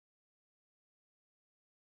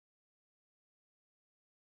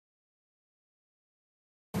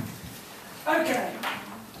Okay,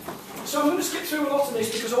 so I'm going to skip through a lot of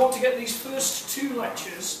this because I want to get these first two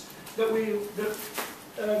lectures that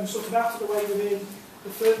sort of out of the way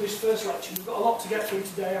within this first lecture. We've got a lot to get through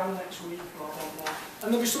today and next week, blah, blah, blah.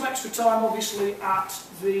 And there'll be some extra time, obviously, at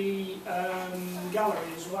the gallery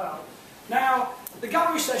as well. Now, the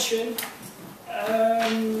gallery session,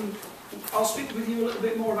 I'll speak with you a little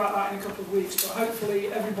bit more about that in a couple of weeks, but hopefully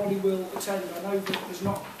everybody will attend. I know that there's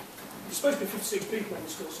supposed to be 56 people in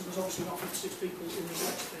this course, and there's obviously not 56 people in this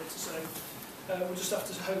lecture theatre, so we'll just have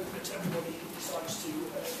to hope that everybody decides to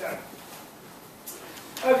go.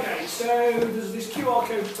 Okay, so there's this QR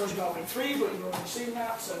code that tells you about week 3, but you've already seen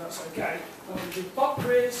that, so that's okay. I'm going to do pop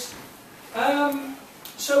quiz.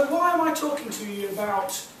 So why am I talking to you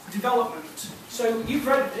about development? So you've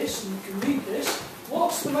read this, and you can read this.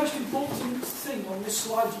 What's the most important thing on this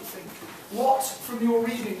slide, do you think? What, from your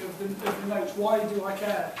reading of the notes, why do I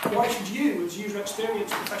care? Why should you, as user experience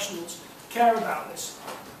professionals, care about this?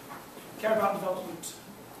 Care about development?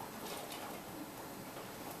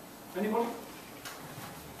 Anybody?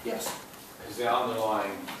 Yes? Because the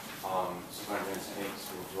underlying software engineering techniques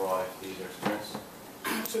will drive the user experience.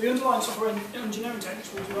 So the underlying software engineering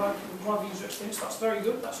techniques will drive the user experience. That's very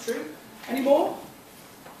good, that's true. Any more?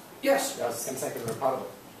 Yes? Yeah, I was going to say because we're part of it.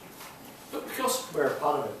 But because... We're a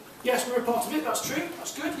part of it. Yes, we're a part of it, that's true,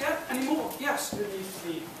 that's good, yeah. Any more? Yes? We need to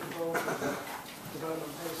be involved in the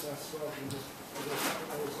development process rather than just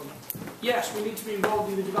Yes, we need to be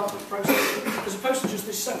involved in the development process as opposed to just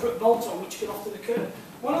this separate bolt-on which can often occur.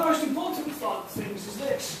 One of the most important things is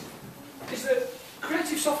this, is that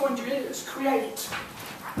creative software engineers create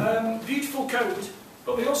beautiful code,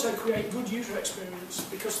 but they also create good user experience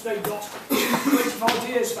because they've got creative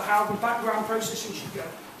ideas for how the background processing should go.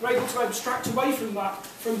 They're able to abstract away from that,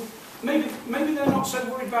 maybe they're not so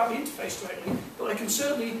worried about the interface directly, but they can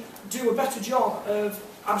certainly do a better job of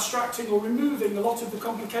abstracting or removing a lot of the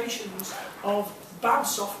complications of bad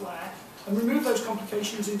software and remove those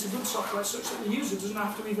complications into good software such that the user doesn't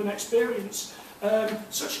have to even experience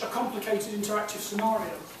such a complicated interactive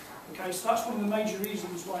scenario. Okay, so that's one of the major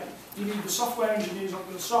reasons why you need the software engineers on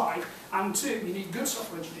the side, and two, you need good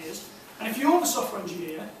software engineers. And if you're the software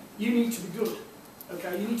engineer, you need to be good.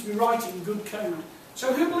 Okay, you need to be writing good code.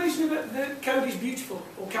 So who believes me that the code is beautiful,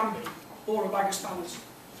 or can be, or a bag of spanners?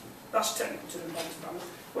 That's a technical term, bag of spanners.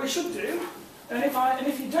 Well, you should do. And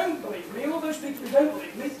if you don't believe me, all those people who don't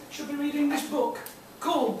believe me should be reading this book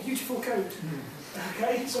called Beautiful Code.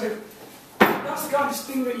 Okay, so that's the kind of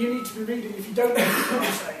thing that you need to be reading if you don't know what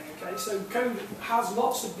I'm saying. Okay, so code has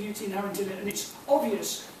lots of beauty inherent in it, and it's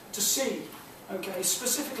obvious to see. Okay,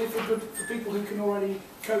 specifically for people who can already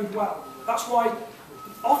code well. That's why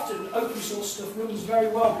often open source stuff runs very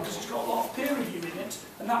well because it's got a lot of peer review in it,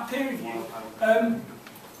 and that peer review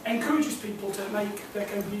encourages people to make their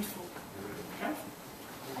code beautiful. Okay?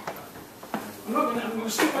 I'm going to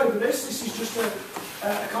skip over this. This is just a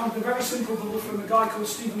kind of a very simple bubble from a guy called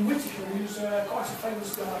Stephen Whittaker, who's quite a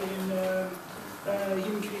famous guy in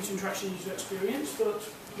human computer interaction user experience. But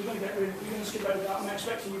we're going to skip over that. I'm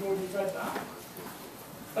expecting you've already read that.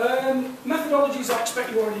 Methodologies I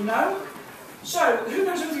expect you already know. So, who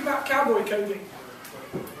knows anything about cowboy coding?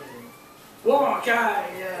 Well, okay,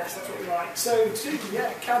 yes, that's what we like. So,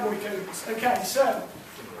 yeah, cowboy coding. Okay, so,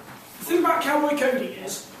 the thing about cowboy coding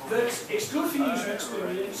is that it's good for user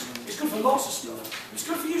experience, it's good for lots of stuff. It's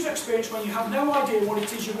good for user experience when you have no idea what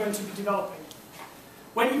it is you're going to be developing.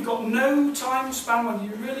 When you've got no time span, when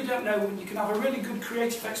you really don't know, when you can have a really good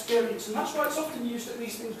creative experience. And that's why it's often used at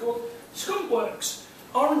these things called skunkworks.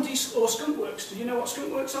 R&D or skunkworks. Do you know what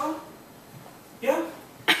skunkworks are? Yeah?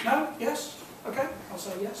 No? Yes? Okay, I'll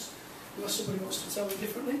say yes. Unless somebody wants to tell me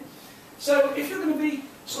differently. So if you're going to be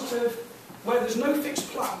sort of where there's no fixed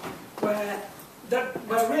plan, where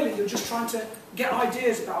really you're just trying to get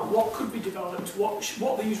ideas about what could be developed,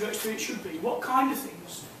 what the user experience should be, what kind of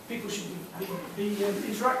things people should be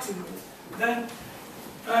interacting with, then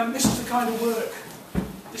this is the kind of work.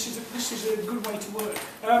 This is a good way to work.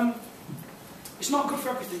 It's not good for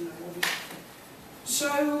everything though, obviously.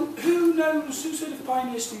 So, who's heard of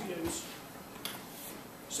Pioneer Studios?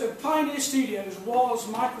 So, Pioneer Studios was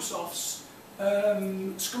Microsoft's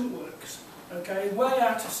skunkworks, okay, way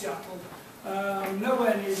out of Seattle,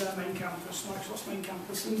 nowhere near their main campus, Microsoft's main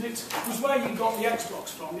campus, and it was where you got the Xbox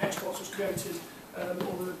from. The Xbox was created,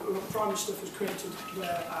 or the primary stuff was created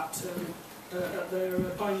there at their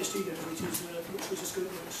Pioneer Studios, which was a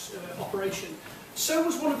skunkworks operation. So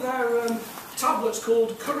was one of their tablets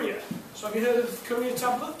called Courier. So have you heard of Courier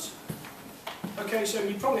tablet? Okay, so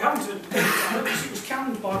you probably haven't heard of Courier tablet because it was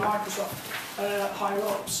canned by Microsoft higher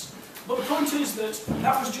ups. But the point is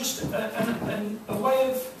that was just a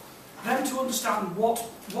way of them to understand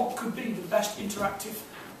what could be the best interactive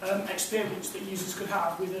experience that users could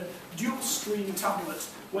have with a dual-screen tablet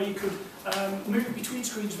where you could move between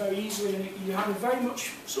screens very easily and you had a very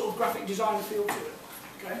much sort of graphic design feel to it.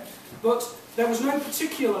 Okay? But there was no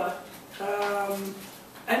particular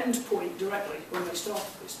end point directly when they started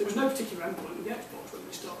this. There was no particular end point with the Xbox when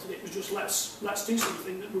they started it. It was just let's do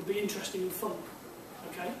something that would be interesting and fun.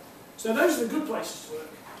 Okay? So those are the good places to work.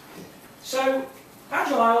 So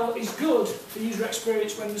Agile is good for user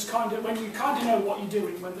experience when you kind of know what you're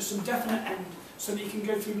doing, when there's some definite end, so that you can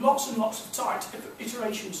go through lots and lots of tight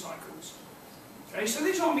iteration cycles. Okay, so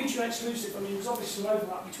these aren't mutually exclusive. I mean, there's obviously some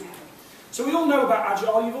overlap between them. So we all know about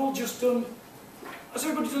Agile. You've all just done. Has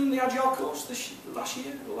everybody done the Agile course last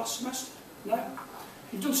year or last semester? No.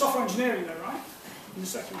 You've done software engineering, though, right? In the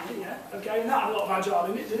second year, yeah. Okay, and that had a lot of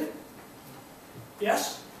Agile in it, did it?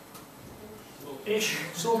 Yes. Ish,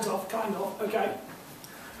 sort of, kind of. Okay.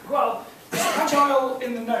 Well, Agile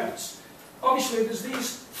in the notes, obviously there's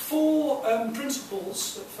these 4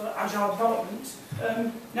 principles for Agile development.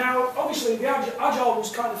 Now, obviously the Agile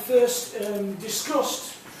was kind of first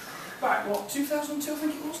discussed back, 2002 I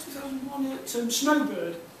think it was, 2001, at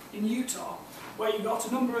Snowbird in Utah, where you got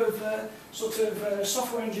a number of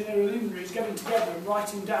software engineer luminaries getting together and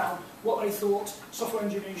writing down what they thought software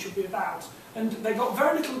engineering should be about. And they got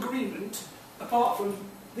very little agreement, apart from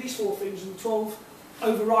these 4 things and the 12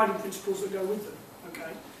 overriding principles that go with them.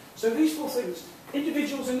 Okay? So these 4 things: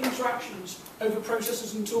 individuals and interactions over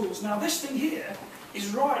processes and tools. Now this thing here is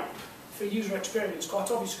ripe for user experience, quite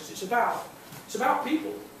obvious, because it's about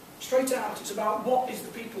people. Straight out, it's about what is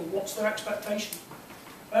the people, what's their expectation.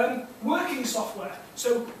 Working software.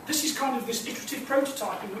 So this is kind of this iterative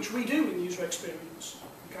prototyping which we do in user experience.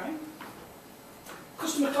 Okay?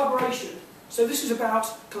 Customer collaboration. So this is about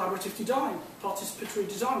collaborative design, participatory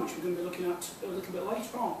design, which we're going to be looking at a little bit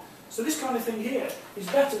later on. So this kind of thing here is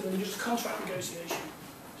better than just contract negotiation,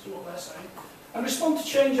 is what they're saying. And respond to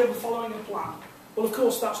change over following a plan. Well, of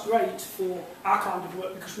course, that's great for our kind of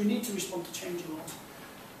work because we need to respond to change a lot.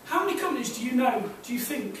 How many companies do you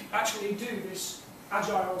think actually do this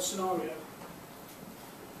Agile scenario?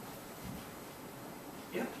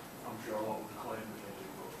 Yeah? I'm sure a lot would claim that they do,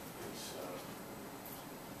 but it's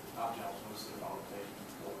Agile's mostly about taking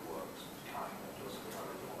what works and kind of does,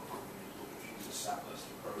 whereas a lot of companies will just use a set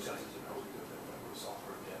list of processes and hope that they'll work with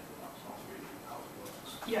software again, but that's not really how it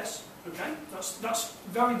works. Yes, okay, that's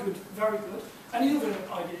very good, very good. Any other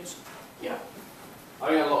ideas? Yeah.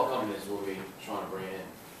 I think a lot of companies will be trying to bring it in,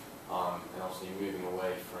 and obviously moving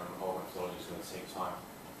away from old methodology is going to take time,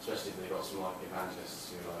 especially if they've got some like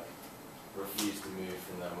evangelists who refuse to move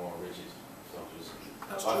from their more rigid methodologies.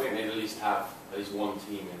 So I think they'd at least have at least one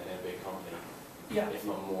team in a big company, if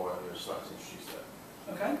not more, who are starting to introduce that.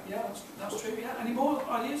 Okay, yeah, that's true. Yeah. Any more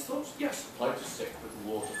ideas, thoughts? Yes. I'd like to stick with the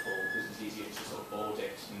waterfall because it's easier to sort of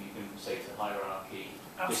audit and you can say to hierarchy,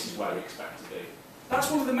 this is where we expect to be. That's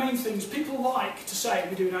one of the main things. People like to say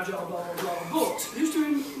we're doing Agile, blah, blah, blah, but who's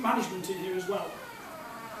doing management in here as well?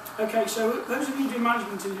 Okay, so those of you doing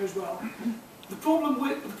management in here as well, the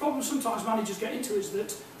problem sometimes managers get into is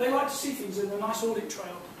that they like to see things in a nice audit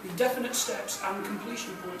trail with definite steps and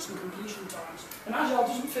completion points and completion times. And Agile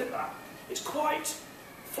doesn't fit that. It's quite,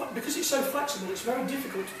 because it's so flexible, it's very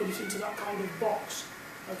difficult to put it into that kind of box.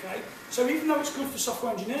 Okay, so even though it's good for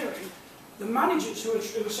software engineering, the managers who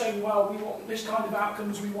are saying, well, we want this kind of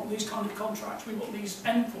outcomes, we want these kind of contracts, we want these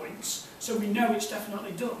endpoints, so we know it's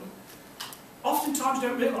definitely done, oftentimes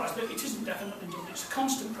don't realise that it isn't definitely done. It's a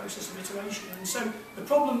constant process of iteration. And so the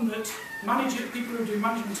problem that people who do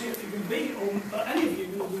management here, if you're going to be, or any of you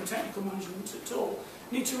who are doing technical management at all,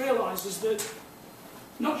 need to realise is that,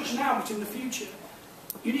 not just now, but in the future,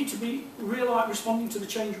 you need to be responding to the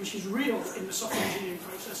change which is real in the software engineering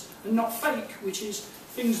process, and not fake, which is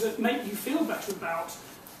things that make you feel better about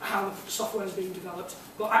how the software is being developed,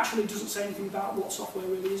 but actually doesn't say anything about what software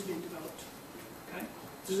really is being developed. Okay?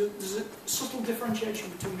 There's a subtle differentiation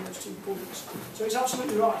between those 2 points. So it's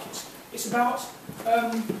absolutely right. It's about,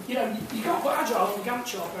 you can't put Agile on a Gantt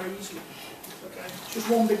chart very easily. Okay? It's just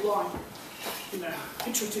one big line.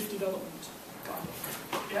 Iterative development. Kind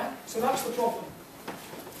of. Yeah? So that's the problem.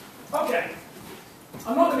 Okay.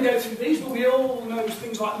 I'm not going to go through these, but we all know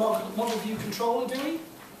things like model view control are doing.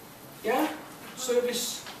 Yeah?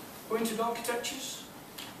 Service-oriented architectures.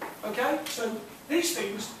 Okay? So these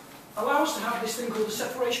things allow us to have this thing called the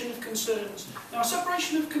separation of concerns. Now,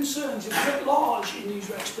 separation of concerns is a bit large in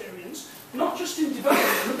user experience, not just in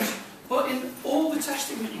development, but in all the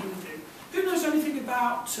testing that you're going to do. Who knows anything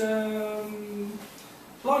about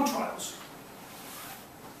blind trials?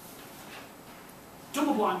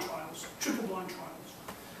 Double blind trials, triple blind trials.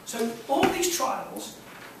 So all these trials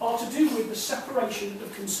are to do with the separation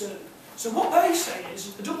of concern. So what they say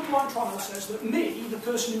is, the double-blind trial says that me, the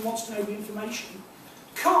person who wants to know the information,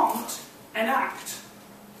 can't enact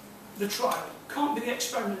the trial, can't be the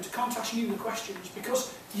experimenter, can't ask you the questions,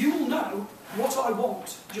 because you will know what I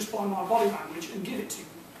want just by my body language and give it to me.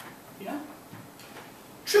 Yeah?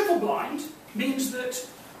 Triple blind means that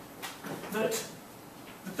the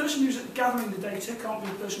person who's gathering the data can't be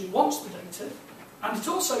the person who wants the data, and it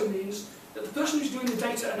also means that the person who's doing the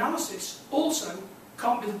data analysis also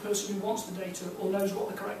can't be the person who wants the data or knows what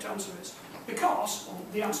the correct answer is, because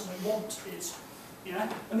the answer they want is. Yeah?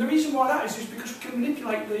 And the reason why that is because we can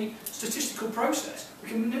manipulate the statistical process, we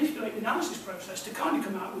can manipulate the analysis process to kind of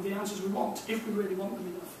come out with the answers we want, if we really want them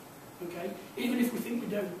enough. Okay? Even if we think we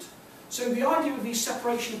don't. So the idea of these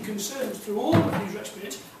separation of concerns through all of user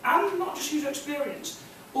experience, and not just user experience,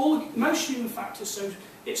 most human factors, so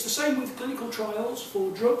it's the same with clinical trials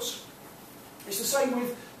for drugs, it's the same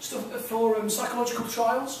with stuff for psychological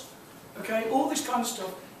trials, okay, all this kind of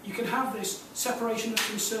stuff. You can have this separation of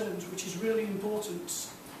concerns, which is really important.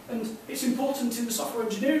 And it's important in the software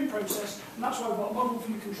engineering process, and that's why we've got model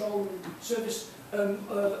view control and service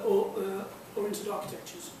oriented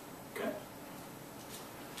architectures. Okay?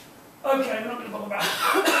 Okay, we're not going to bother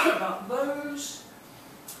about those.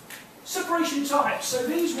 Separation types. So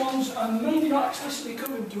these ones are maybe not explicitly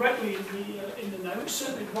covered directly in the notes,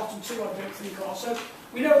 certainly the bottom two I don't think are. So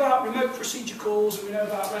we know about remote procedure calls, and we know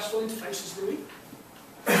about RESTful interfaces, do we?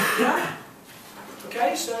 Yeah?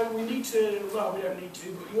 Okay, so we need to, well, we don't need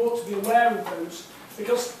to, but you ought to be aware of those,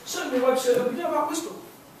 because certainly web service, we know about WSDL.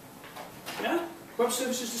 Yeah? Web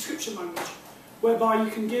Services Description Language, whereby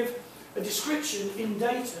you can give a description in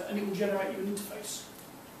data and it will generate you an interface.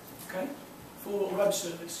 Okay? For a web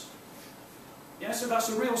service. Yeah, so that's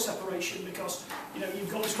a real separation, because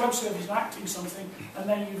you've got this web service acting something, and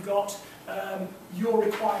then you've got your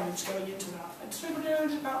requirements going into that. And does anybody know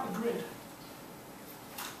anything about the grid?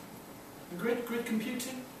 The grid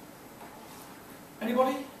computing?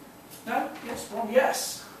 Anybody? No? Yes? One?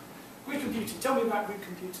 Yes. Grid computing. Tell me about grid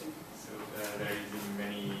computing. So they're using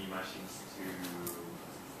many machines to process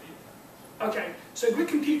data. Okay, so grid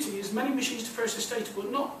computing is many machines to process data, but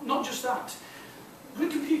not just that.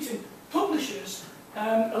 Grid computing publishes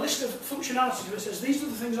a list of functionalities that says these are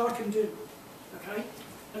the things I can do. Okay?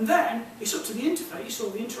 And then it's up to the interface or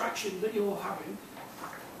the interaction that you're having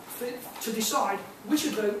to decide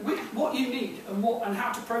what you need and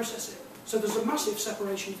how to process it. So there's a massive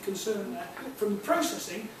separation of concern there, from the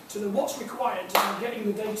processing to what's required to getting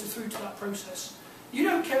the data through to that process. You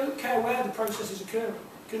don't care where the process is occurring.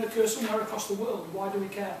 It can occur somewhere across the world. Why do we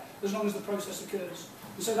care? As long as the process occurs.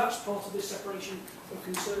 And so that's part of this separation of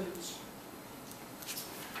concerns.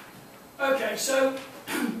 Okay, so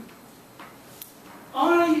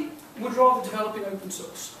I would rather develop in open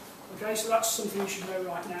source. Okay, so that's something you should know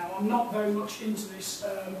right now. I'm not very much into this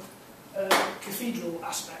cathedral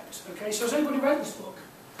aspect. Okay, so has anybody read this book,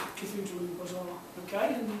 Cathedral and Bazaar?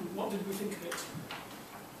 Okay, and what did we think of it?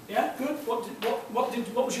 Yeah, good.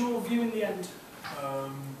 What was your view in the end?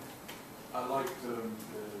 I liked there was,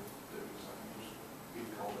 I think it was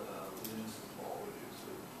being called Linux before, which is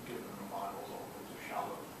given them finals or it's a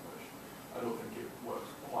shallow version. I don't think it works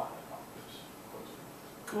quite like that. It's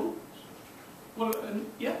cool. Well,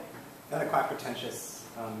 yeah. They're quite pretentious.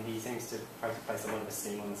 He seems to place a lot of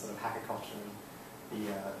esteem on the sort of hacker culture and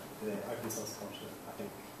the open source culture.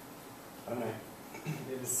 I don't know.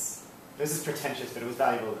 It was pretentious, but it was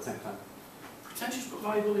valuable at the same time. Pretentious but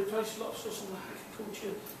valuable. He places a lot of stuff on the hacker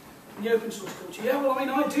culture, the open source culture. Yeah, well, I mean,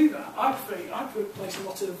 I do that. I place a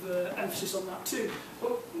lot of emphasis on that too.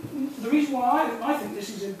 But the reason why I think this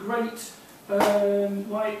is a great,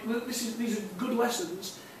 these are good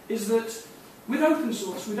lessons, is that with open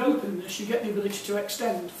source, with openness, you get the ability to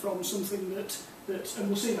extend from something that and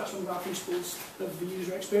we'll see that's one of our principles of the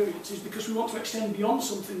user experience, is because we want to extend beyond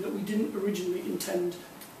something that we didn't originally intend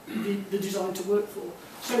the design to work for.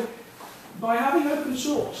 So by having open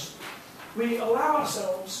source, we allow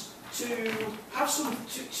ourselves to have to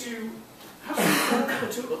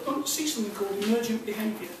see something called emergent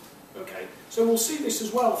behaviour. Okay, so we'll see this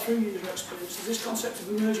as well through user experience. There's this concept of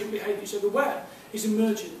emergent behaviour. So the web is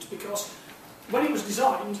emergent because when it was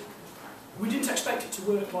designed, we didn't expect it to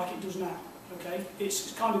work like it does now. Okay,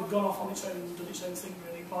 it's kind of gone off on its own and done its own thing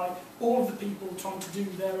really by all of the people trying to do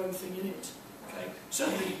their own thing in it. Okay,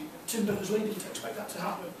 certainly Tim Berners-Lee didn't expect that to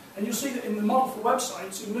happen, and you'll see that in the model for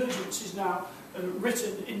websites, emergence is now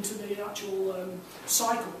written into the actual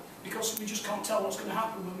cycle, because we just can't tell what's going to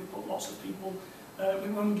happen when we put lots of people,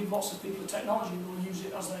 when we give lots of people the technology, they'll use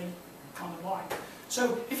it as they kind of like.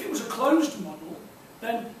 So if it was a closed model,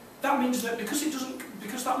 then that means that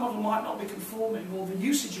because that model might not be conforming, or the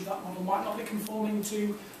usage of that model might not be conforming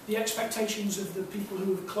to the expectations of the people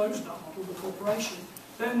who have closed that model, the corporation,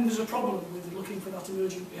 then there's a problem with looking for that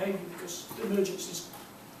emergent behaviour because the emergence is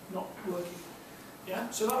not working. Yeah?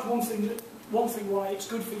 So that's one thing why it's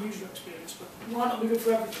good for user experience, but it might not be good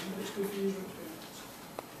for everything, but it's good for user experience.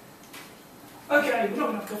 Okay, we're not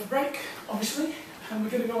going to have a coffee break, obviously, and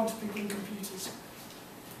we're going to go on to people and computers.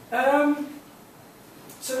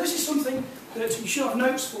 So this is something that you should have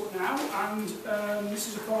notes for now, and this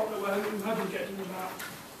is a part that we're hoping to get in about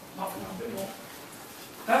half an hour, a bit more.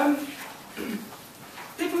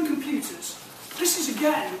 People and computers. This is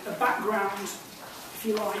again a background, if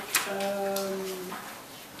you like,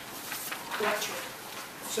 lecture.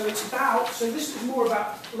 So it's about, so this is more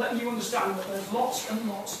about letting you understand that there's lots and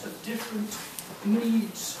lots of different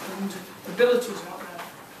needs and abilities out there.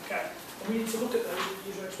 Okay, and we need to look at those with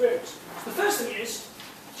user experience. The first thing is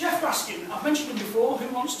Jeff Raskin. I've mentioned him before. Who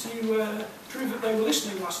wants to prove that they were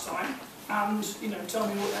listening last time and tell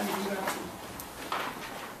me what anything about him?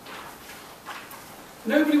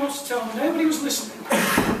 Nobody wants to tell me. Nobody was listening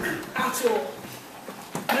at all.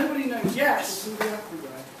 Nobody knows. Yes.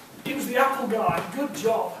 He was the Apple guy. Good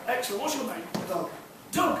job. Excellent. What's your name? Doug.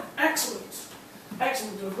 Doug. Excellent.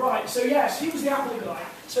 Excellent, Doug. Right. So yes, he was the Apple guy.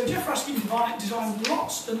 So Jeff Raskin designed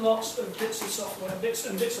lots and lots of bits of software, bits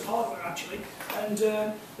of hardware actually, and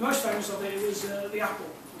the most famous of it was the Apple.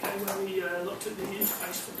 Okay, where we looked at the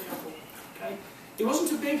interface for the Apple. Okay, it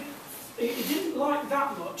wasn't a big. He didn't like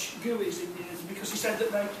that much GUIs in the end because he said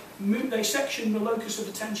that they section the locus of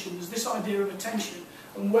attention. There's this idea of attention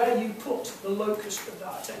and where you put the locus of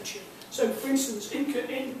that attention. So, for instance,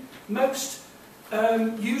 in most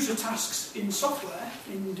user tasks in software,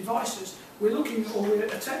 in devices, we're looking, or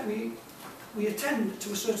we attend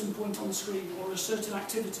to a certain point on the screen, or a certain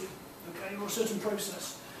activity, okay, or a certain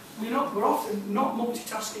process. We're often not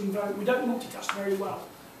multitasking. We don't multitask very well.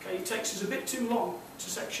 Okay, it takes us a bit too long to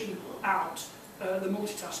section out the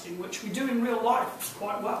multitasking, which we do in real life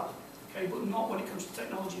quite well, okay, but not when it comes to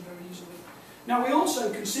technology very easily. Now, we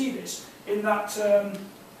also can see this in that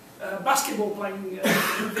basketball playing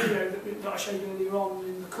video that I showed earlier on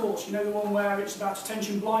in the course. You know, the one where it's about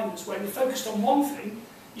attention blindness, where you're focused on one thing,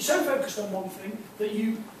 you're so focused on one thing that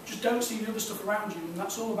you just don't see the other stuff around you, and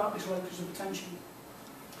that's all about this locus of attention.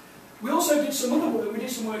 We also did some other work, we did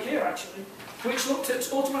some work here actually, which looked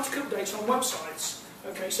at automatic updates on websites.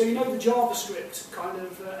 Okay, so you know the JavaScript kind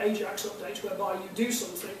of AJAX updates whereby you do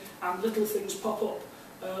something and little things pop up,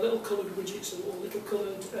 little coloured widgets or little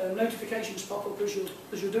coloured notifications pop up as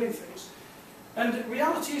you're doing things. And the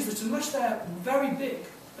reality is that unless they're very big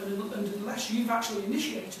and unless you've actually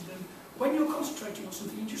initiated them, when you're concentrating on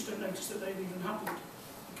something you just don't notice that they've even happened.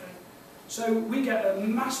 Okay, so we get a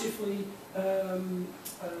massively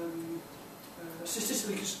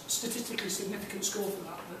statistically significant score for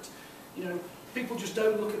that. That people just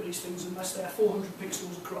don't look at these things unless they're 400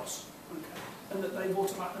 pixels across, okay, and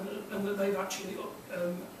that they've actually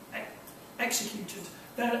executed.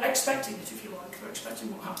 They're expecting it, if you like. They're expecting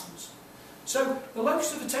what happens. So the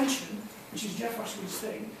locus of attention, which is Jeff Raskin's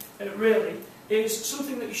thing, really is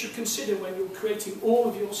something that you should consider when you're creating all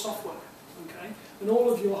of your software, okay, and all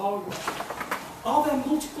of your hardware. Are there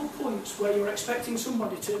multiple points where you're expecting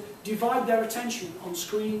somebody to divide their attention on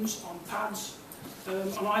screens, on pads,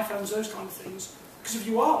 on iPhones, those kind of things? Because if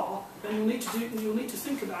you are, then you'll need to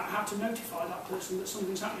think about how to notify that person that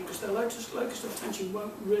something's happening, because their locus of attention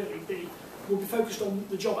will be focused on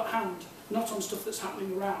the job at hand, not on stuff that's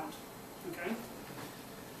happening around. Okay.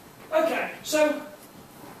 Okay. So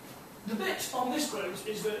the bit on this quote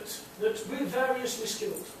is that we're variously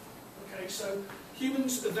skilled. Okay. So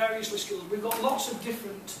humans are variously skilled. We've got lots of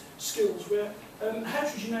different skills. We're a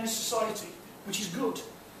heterogeneous society, which is good,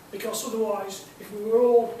 because otherwise, if we were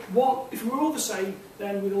all the same,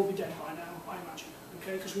 then we'd all be dead by now, I imagine.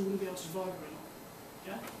 Okay, because we wouldn't be able to survive very long.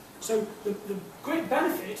 Yeah. So the great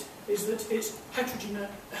benefit is that it's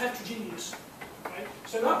heterogeneous. Okay.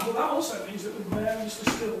 So that also means that we're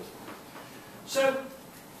variously skilled. So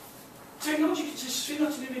technology consists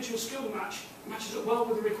not an individual skill matches up well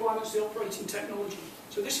with the requirements of the operating technology.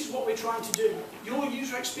 So this is what we're trying to do. Your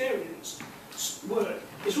user experience work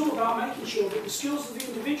is all about making sure that the skills of the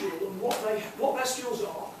individual and what their skills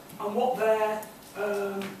are and what their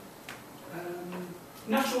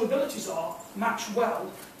natural abilities are match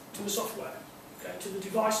well to the software, okay, to the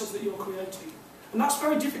devices that you're creating. And that's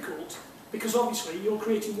very difficult because obviously you're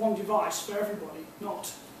creating one device for everybody,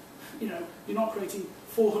 not, you're not creating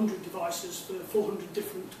 400 devices for 400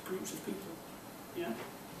 different groups of people. Yeah?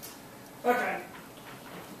 Okay.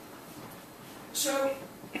 So,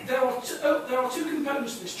 there are two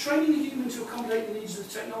components to this: training the human to accommodate the needs of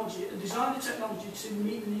the technology, and design the technology to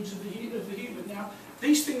meet the needs of the human. Now,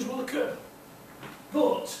 these things will occur,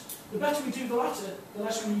 but the better we do the latter, the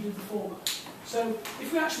less we need of the former. So,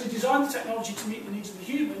 if we actually design the technology to meet the needs of the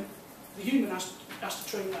human has to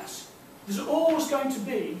train less. There's always going to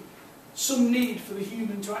be some need for the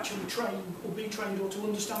human to actually train or be trained or to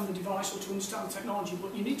understand the device or to understand the technology,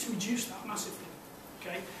 but you need to reduce that massively.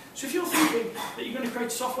 Okay? So if you're thinking that you're going to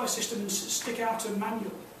create a software system and stick out a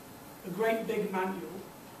manual, a great big manual,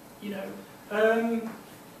 you know,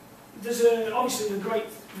 there's obviously a great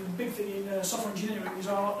big thing in software engineering is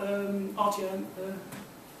our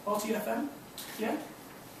RTFM. Yeah?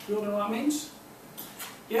 You all know what that means?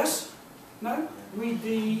 Yes? No? Read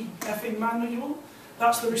the effing manual.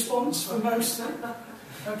 That's the response for most.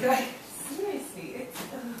 Okay? Seriously, it's...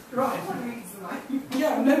 Right. No one reads the manual.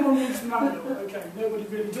 Yeah, no one reads the manual. Okay, nobody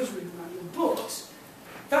really does read the manual. But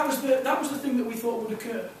that was the thing that we thought would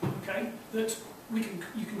occur. Okay, that you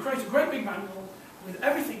can create a great big manual with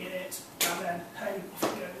everything in it, and then hey, off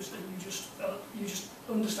it goes, and you just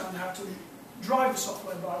understand how to drive the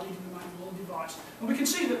software by reading the manual and device. And we can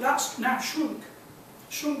see that that's now shrunk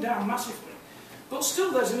down massively. But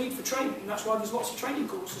still, there's a need for training. That's why there's lots of training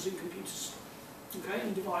courses in computers, okay,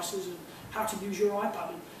 and devices, and how to use your iPad.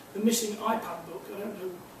 And the missing iPad book, I don't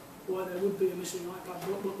know why there would be a missing iPad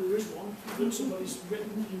book, but there is one that somebody's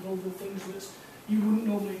written in all the things that you wouldn't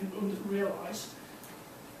normally realise.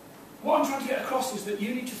 What I'm trying to get across is that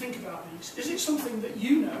you need to think about these. Is it something that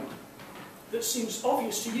you know, that seems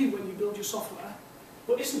obvious to you when you build your software,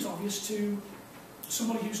 but isn't obvious to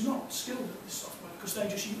somebody who's not skilled at this software, because they're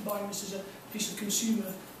just buying this as a piece of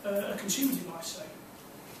a consumer device, say,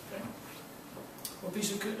 okay? Or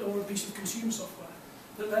a piece of consumer software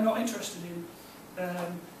that they're not interested in,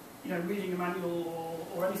 you know, reading a manual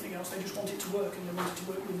or anything else. They just want it to work, and they want it to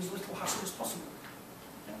work with as little hassle as possible.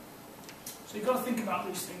 Yeah? So you've got to think about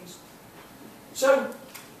these things. So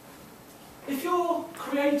if you're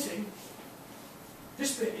creating,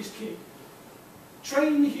 this bit is key.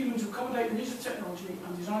 Training the human to accommodate the needs of technology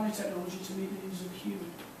and design the technology to meet the needs of the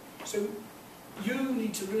human. So you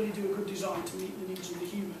need to really do a good design to meet the needs of the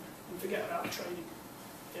human and forget about the training.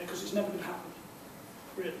 Yeah, because it's never going to happen.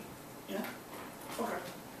 Really. Yeah? Okay.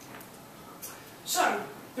 So,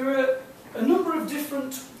 there are a number of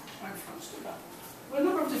different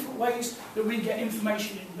ways that we get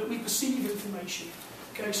information in, that we perceive information.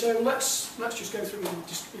 Okay, so let's just go through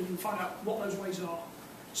and find out what those ways are.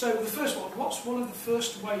 So the first one, what's one of the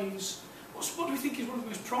first ways, what do we think is one of the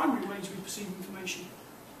most primary ways we perceive information?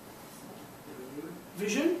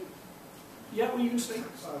 Vision? Yeah, what are you going to say?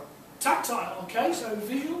 Tactile, okay, so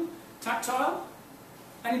visual, tactile,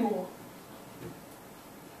 any more?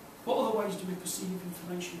 What other ways do we perceive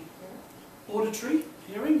information? Auditory,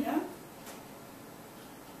 hearing, yeah?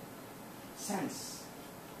 Sense.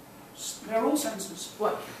 They're all senses.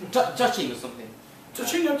 What? Touching or something?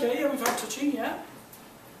 Touching, okay, yeah, we've had touching, yeah?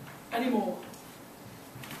 Any more?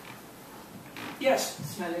 Yes?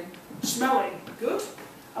 Smelling. Smelling, good.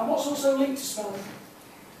 And what's also linked to smelling?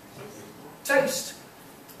 Taste.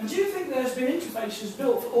 And do you think there's been interfaces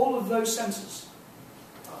built for all of those senses?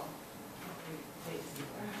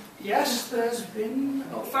 Yes, there's been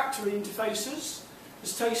olfactory interfaces.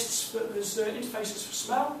 There's tastes, but there's interfaces for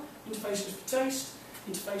smell, interfaces for taste,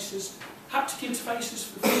 interfaces, haptic interfaces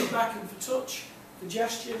for feedback and for touch, for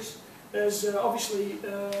gestures. There's obviously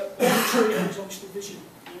auditory and there's obviously vision,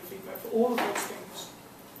 feedback for all of those things.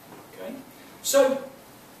 Okay, so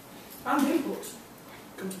and input,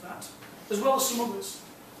 come to that, as well as some others.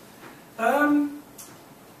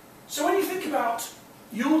 So when you think about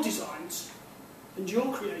your designs and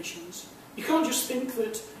your creations, you can't just think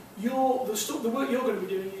that the work you're going to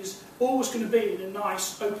be doing is always going to be in a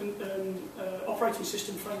nice open operating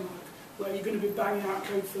system framework where you're going to be banging out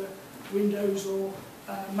code for Windows or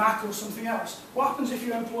Mac or something else. What happens if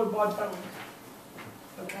you're employed by Boeing?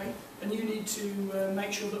 Okay, and you need to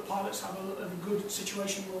make sure that pilots have a good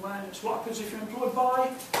situational awareness. What happens if you're employed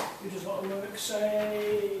by, who does a lot of work,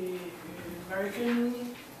 say,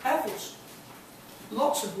 American Air Force?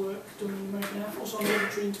 Lots of work done in the American Air Force on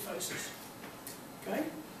auditory interfaces. Okay?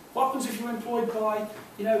 What happens if you're employed by,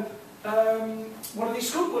 you know, one of these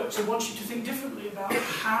skunk works that wants you to think differently about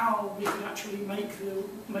how we can actually make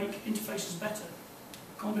interfaces better?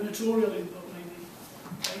 Combinatorial input, maybe.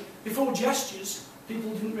 Okay? Before gestures,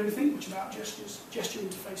 people didn't really think much about gestures, gesture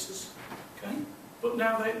interfaces. Okay? But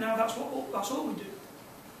now that's all we do.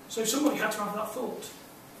 So somebody had to have that thought.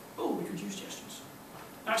 Oh, we could use gestures.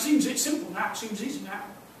 Now it's simple now, it seems easy now.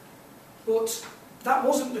 But that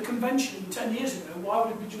wasn't the convention 10 years ago. Why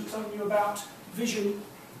would we be just telling you about vision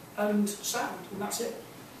and sound, and that's it,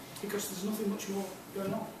 because there's nothing much more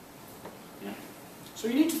going on. Yeah? So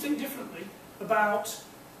you need to think differently about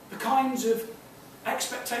the kinds of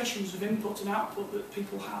expectations of input and output that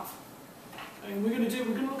people have. And we're going to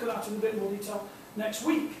look at that in a bit more detail next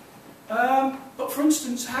week. But for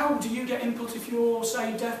instance, how do you get input if you're,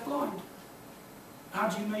 say, deaf-blind? How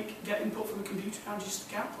do you get input from a computer? How do you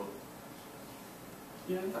stick output?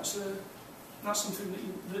 You know, that's something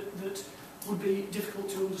that would be difficult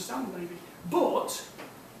to understand, maybe. But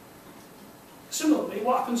similarly,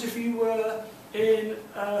 what happens if you were in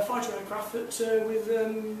a fighter aircraft with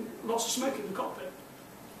lots of smoke in the cockpit?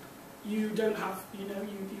 You don't have, you know,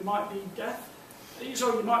 you might be deaf.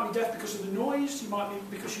 So you might be deaf because of the noise. You might be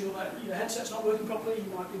because your headset's not working properly.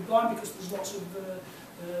 You might be blind because there's lots of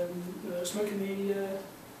smoke in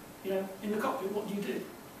the cockpit. What do you do?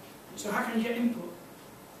 So how can you get input?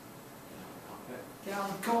 Yeah,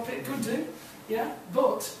 the cockpit could do. Yeah,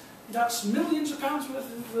 but that's millions of pounds worth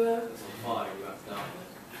of. It's on fire. You have to die.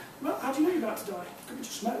 Well, how do you know you're about to die? It could be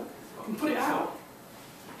just smoke. You can put it out.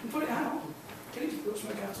 You can put it out. Get it to put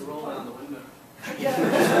smoke out. Roll down the window.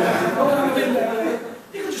 Yeah, roll down the window.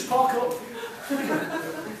 You can just park up.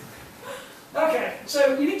 Okay, so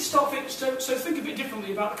you need to start so think a bit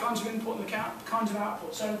differently about the kinds of input and the kinds of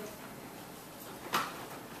output. So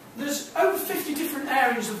there's over 50 different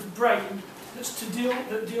areas of the brain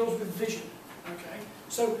that deals with vision. Okay,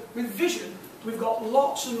 so with vision, we've got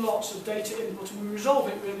lots and lots of data input, and we resolve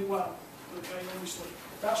it really well. Okay, obviously,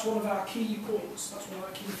 that's one of our key points. That's one of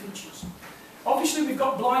our key features. Obviously, we've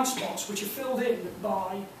got blind spots which are filled in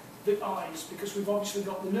by the eyes, because we've obviously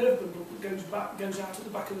got the nerve bundle that goes out at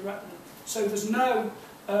the back of the retina. So there's no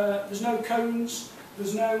cones,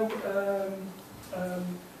 there's no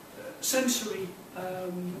sensory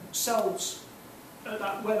cells where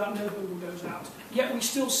that nerve bundle goes out. Yet we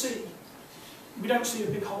still see. We don't see a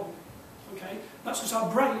big hole. Okay, that's because our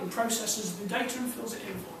brain processes the data and fills it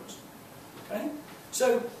in for us. Okay,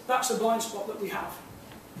 so that's a blind spot that we have.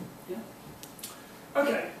 Yeah.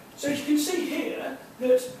 Okay, so you can see here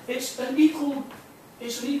that it's an equal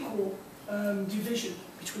division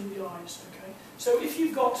between the eyes. Okay, so if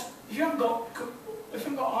you haven't got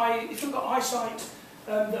eyesight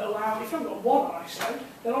if you haven't got one eyesight,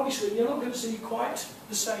 then obviously you're not going to see quite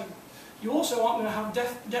the same. You also aren't going to have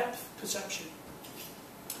depth perception.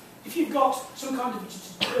 If you've got some kind of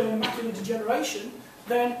macular degeneration,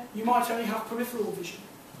 then you might only have peripheral vision.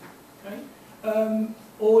 Okay?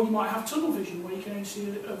 Or you might have tunnel vision, where you can only see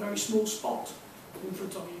a very small spot in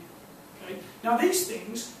front of you. Okay? Now these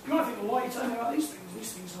things, you might think, well, why are you telling me about these things?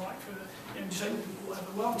 These things are like for disabled people or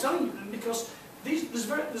whatever. Well, I'm telling you them because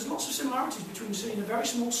there's lots of similarities between seeing a very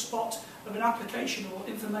small spot of an application or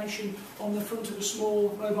information on the front of a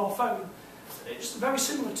small mobile phone. It's very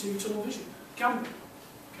similar to tunnel vision. It can be.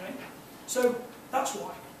 Okay? So that's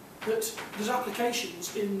why that there's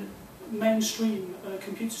applications in mainstream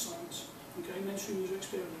computer science. Okay, mainstream user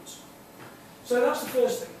experience. So that's the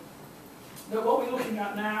first thing. Now what we're looking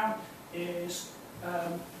at now is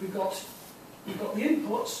we've got the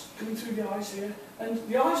inputs coming through the eyes here, and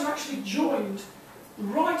the eyes are actually joined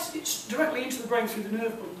directly into the brain through the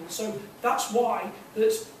nerve bundle. So that's why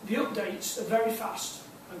that the updates are very fast.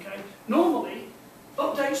 Okay, normally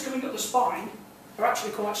updates coming up the spine are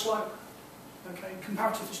actually quite slow. Okay,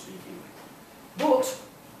 comparatively speaking. But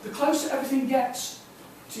the closer everything gets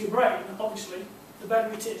to your brain, obviously, the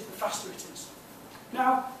better it is, the faster it is.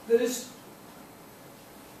 Now, does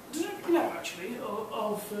anybody know, actually,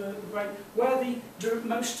 of the brain, where the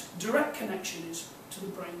most direct connection is to the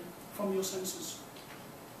brain from your senses?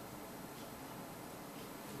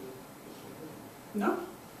 No?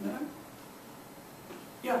 No?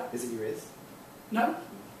 Yeah? Is it your ears? No?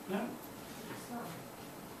 No?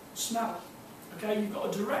 Smell. Okay, you've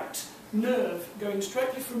got a direct nerve going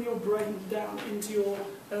straightly from your brain down into your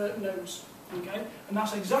nose. Okay, and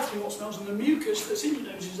that's exactly what smells, and the mucus that's in your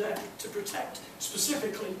nose is there to protect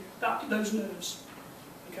specifically those nerves.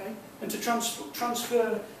 Okay, and to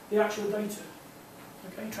transfer the actual data.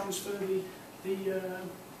 Okay, transfer the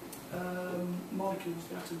molecules,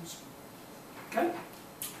 the atoms. Okay.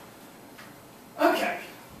 Okay.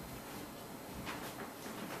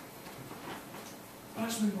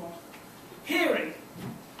 Let's move on. Hearing.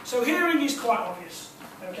 So hearing is quite obvious.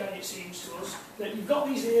 Okay, it seems to us that you've got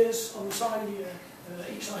these ears on the side of your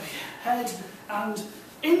each side of your head, and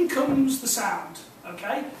in comes the sound.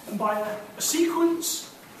 Okay, and by a sequence.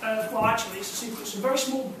 Well, actually, it's a sequence of very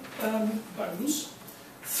small bones.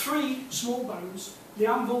 3 small bones: the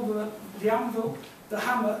anvil, the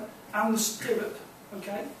hammer, and the stirrup.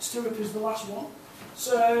 Okay, stirrup is the last one.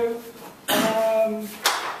 So.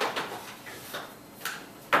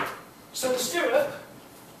 So the stirrup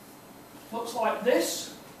looks like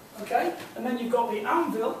this, okay? And then you've got the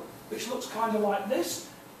anvil, which looks kind of like this,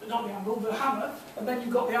 but not the anvil, the hammer. And then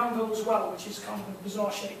you've got the anvil as well, which is kind of a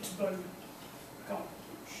bizarre shaped bone. I can't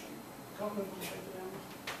remember the shape of the anvil.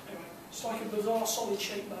 Anyway, it's like a bizarre solid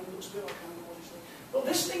shaped bone. It looks a bit like an anvil, obviously. But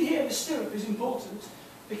this thing here, the stirrup, is important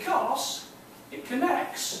because it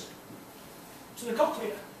connects to the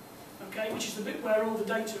cochlea, okay, which is the bit where all the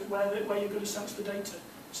data, where you're going to sense the data,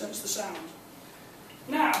 sense the sound.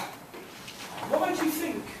 Now, why do you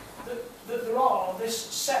think that there are this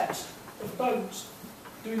set of bones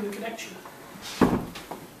doing the connection?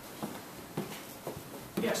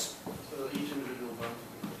 Yes? So each individual bone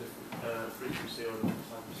has a different frequency or different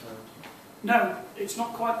type of sound? No, it's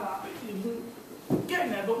not quite that. You're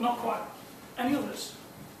getting there, but not quite. Any others?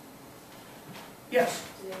 Yes?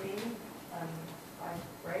 Do they mean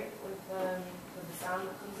vibrate with the sound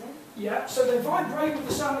that comes in? Yeah, so they vibrate with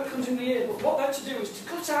the sound that comes in the ear, but what they're to do is to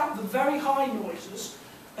cut out the very high noises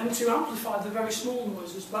and to amplify the very small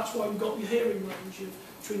noises. That's why we've got your hearing range of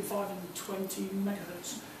between 5 and 20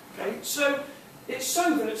 megahertz. Okay, so it's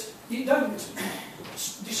so that you don't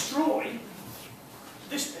destroy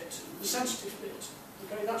this bit, the sensitive bit.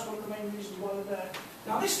 Okay, that's one of the main reasons why they're there.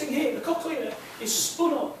 Now this thing here, the cochlea, is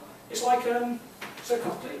spun up. It's like, so the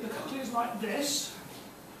cochlea is like this.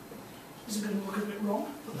 This is going to look a bit wrong,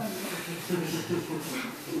 but there we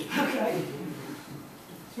go. Okay.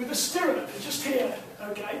 With the stirrup just here,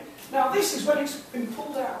 okay. Now this is when it's been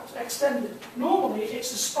pulled out, extended. Normally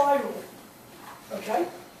it's a spiral, okay.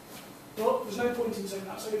 But there's no point in saying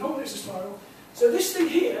that, so normally it's a spiral. So this thing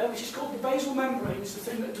here, which is called the basal membrane, is the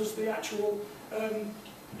thing that does the actual,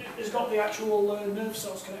 has got the actual nerve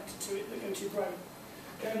cells connected to it that go to your brain.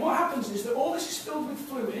 Okay, and what happens is that all this is filled with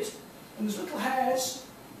fluid, and there's little hairs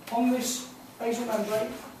on this basal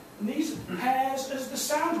membrane, and these hairs, as the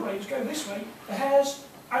sound waves go this way, the hairs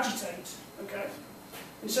agitate, okay?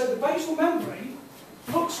 And so the basal membrane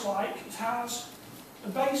looks like it has a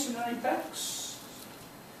base and an apex,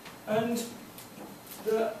 and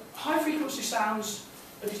the high frequency sounds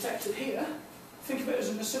are detected here. Think of it as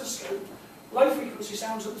an oscilloscope. Low frequency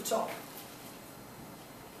sounds at the top.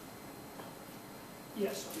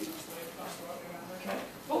 Yes, I think that's the right way around, okay.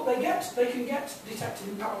 But they can get detected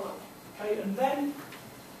in parallel, okay, and then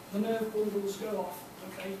the nerve bundles go off,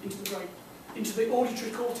 okay, into the brain, into the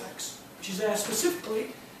auditory cortex, which is there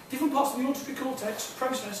specifically. Different parts of the auditory cortex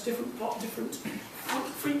process different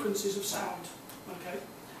frequencies of sound, okay,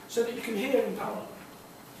 so that you can hear in parallel.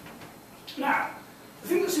 Now, the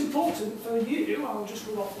thing that's important for you, I'll just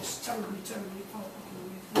rule off this terribly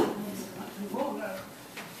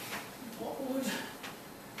what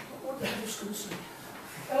would the head of school say?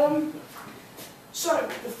 So,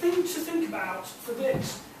 the thing to think about for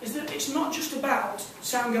this is that it's not just about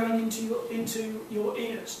sound going into your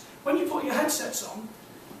ears. When you put your headsets on,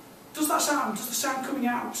 does the sound coming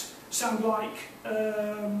out sound like, I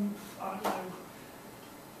don't know,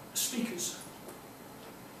 speakers?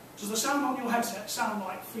 Does the sound on your headset sound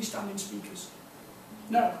like freestanding speakers?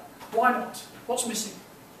 No. Why not? What's missing?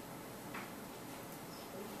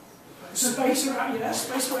 Space around, yeah.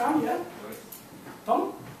 Space around, yeah.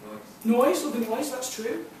 Pardon? Noise, lovely noise, that's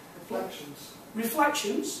true. Reflections.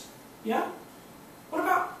 Reflections, yeah. What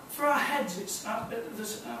about for our heads?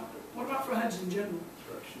 What about for our heads in general?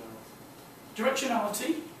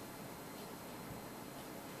 Directionality.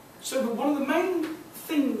 So one of the main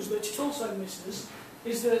things that it also misses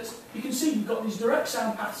is that you can see you've got these direct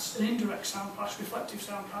sound paths and indirect sound paths, reflective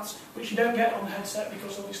sound paths, which you don't get on the headset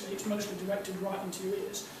because obviously it's mostly directed right into your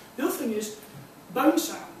ears. The other thing is bone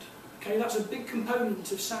sound. Okay, that's a big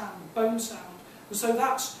component of sound, bone sound. And so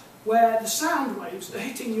that's where the sound waves are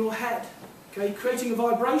hitting your head, okay, creating a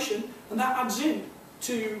vibration, and that adds in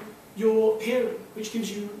to your hearing, which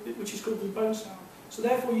is called the bone sound. So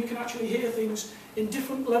therefore you can actually hear things in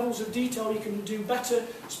different levels of detail. You can do better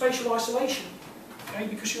spatial isolation. Okay,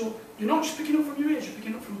 because you're not just picking up from your ears, you're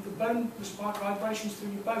picking up from the bone, there's vibrations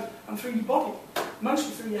through your bone and through your body,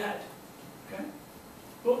 mostly through your head. Okay?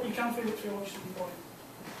 But you can feel it through obviously your body.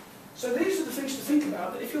 So these are the things to think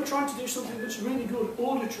about, that if you're trying to do something that's really good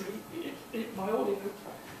auditory, by audio,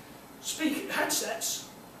 headsets,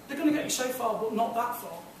 they're going to get you so far, but not that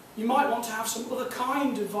far. You might want to have some other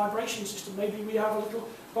kind of vibration system. Maybe we have a little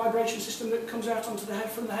vibration system that comes out onto the head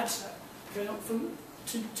from the headset. Okay,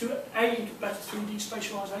 to aid better 3D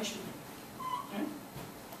spatialisation. Okay?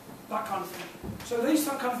 That kind of thing. So these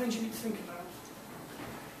are the kind of things you need to think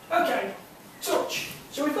about. Okay, touch.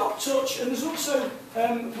 So we've got touch, and there's also,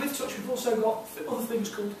 with touch we've also got other things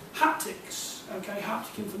called haptics. okay,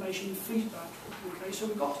 haptic information and feedback. Okay, so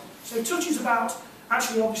touch is about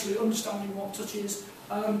actually obviously understanding what touch is.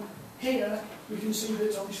 Here we can see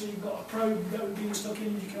that obviously you've got a probe that would be stuck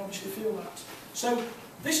in, you can obviously feel that. So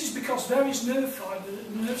this is because various nerve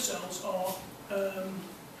cells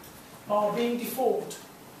are being deformed.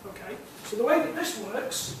 Okay, so the way that this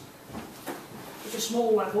works at a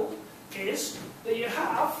small level is that you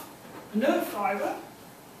have a nerve fibre,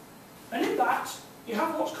 and in that you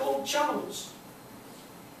have what's called channels.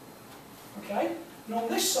 Okay, and on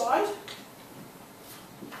this side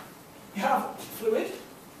you have fluid.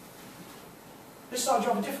 This side you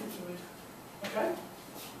have a different fluid. Okay,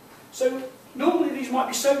 so normally these might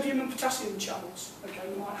be sodium and potassium channels. Okay,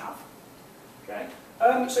 you might have. Okay,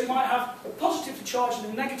 so you might have a positively charged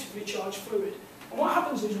and a negatively charged fluid. And what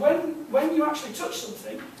happens is when you actually touch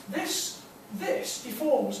something, this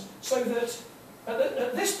deforms so that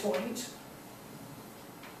at this point,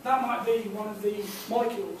 that might be one of the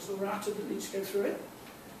molecules or atom that needs to go through it.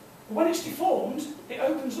 But when it's deformed, it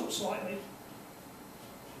opens up slightly.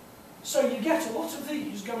 So you get a lot of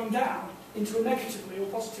these going down into a negatively or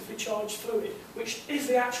positively charged fluid, which is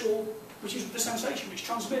the sensation, which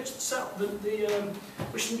transmits the cell,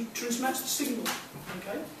 which transmits the signal.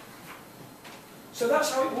 Okay. So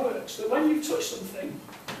that's how it works. That when you touch something,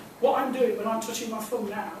 what I'm doing when I'm touching my thumb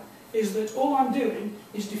now is that all I'm doing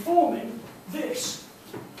is deforming this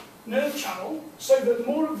nerve channel so that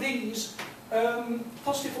more of these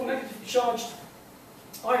positive or negatively charged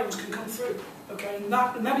ions can come through. Okay,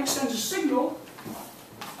 and then it sends a signal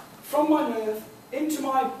from my nerve into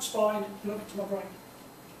my spine and up to my brain.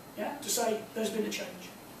 Yeah, to say there's been a change.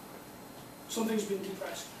 Something's been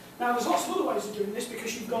depressed. Now there's lots of other ways of doing this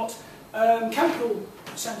because you've got chemical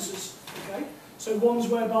sensors. Okay, so ones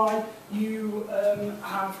whereby you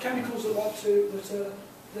have chemicals that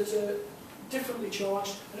are differently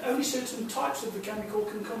charged, and only certain types of the chemical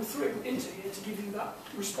can come through into here to give you that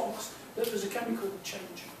response that there's a chemical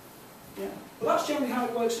change. Yeah, but that's generally how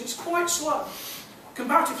it works. It's quite slow.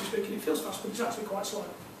 Comparatively speaking, it feels fast, but it's actually quite slow.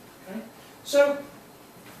 Okay, so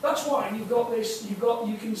that's why you've got this.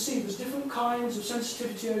 You can see there's different kinds of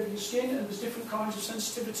sensitivity over your skin, and there's different kinds of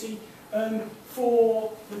sensitivity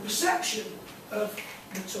for the perception of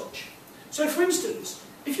the touch. So, for instance,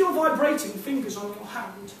 if you're vibrating fingers on your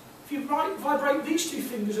hand, if you vibrate these two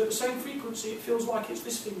fingers at the same frequency, it feels like it's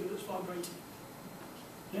this finger that's vibrating.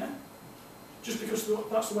 Yeah? Just because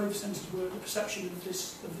that's the way the sensors work, the perception of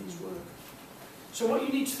these work. So what you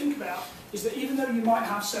need to think about is that even though you might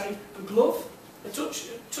have, say, a glove, a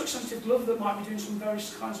touch-sensitive glove that might be doing some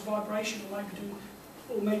various kinds of vibration,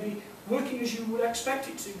 or maybe working as you would expect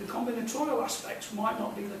it to, the combinatorial aspects might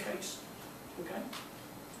not be the case. Okay?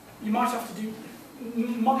 You might have to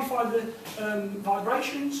modify the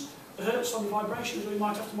vibrations, the hertz on the vibrations, or you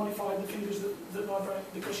might have to modify the fingers that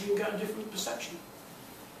vibrate because you'll get a different perception.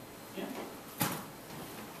 Yeah?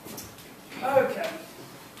 Okay.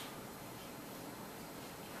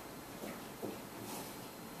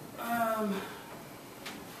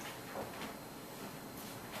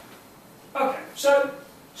 Okay, so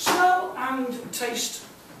smell and taste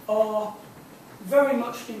are very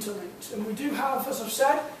much interlinked, and we do have, as I've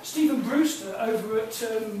said, Stephen Brewster over at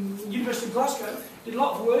University of Glasgow did a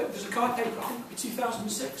lot of work. There's a Kai paper, I think, in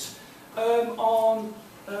 2006, on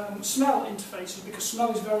smell interfaces, because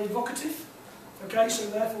smell is very evocative. Okay, so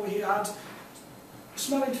therefore he had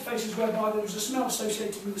smell interfaces whereby there was a smell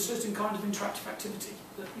associated with a certain kind of interactive activity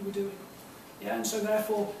that you were doing. Yeah, and so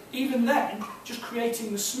therefore, even then, just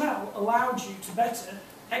creating the smell allowed you to better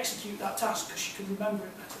execute that task because you can remember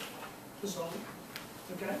it better as well.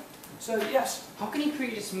 Okay? So, yes? How can you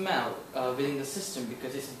create a smell within the system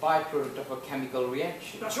because it's a byproduct of a chemical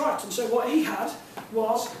reaction? That's right, and so what he had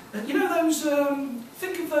was, you know those,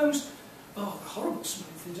 think of those, horrible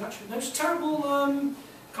smelling things actually, those terrible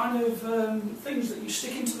kind of things that you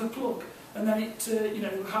stick into the plug and then it,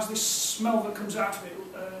 has this smell that comes out of it,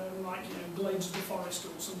 like, blades of the forest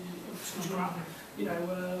or some crap,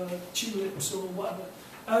 tulips or whatever,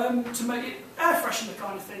 to make it air freshener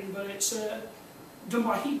kind of thing, but it's done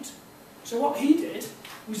by heat. So what he did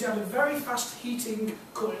was he had a very fast heating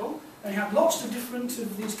coil, and he had lots of different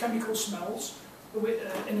of these chemical smells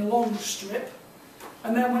in a long strip,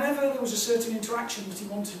 and then whenever there was a certain interaction that he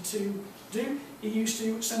wanted to do, he used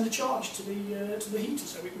to send a charge to the heater,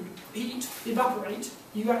 so it would heat, evaporate,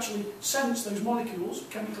 you actually sense those molecules,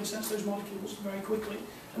 chemically sense those molecules very quickly,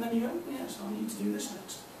 and then you go, yes, I need to do this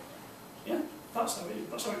next. Yeah, that's how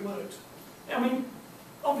it worked. I mean,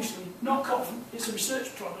 obviously, not common, it's a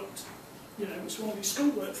research product, it's one of these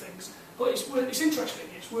schoolwork things, but it's interesting,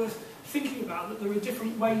 it's worth thinking about that there are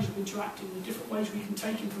different ways of interacting, there are different ways we can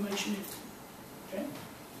take information in. Okay.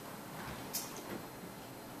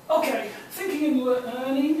 Okay, thinking and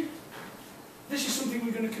learning. This is something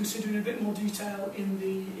we're going to consider in a bit more detail in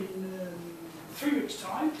 3 weeks'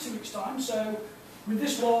 time, 2 weeks' time. So with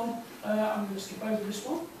this one, I'm going to skip over this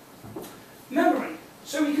one. Memory.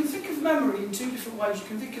 So you can think of memory in 2 different ways. You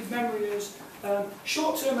can think of memory as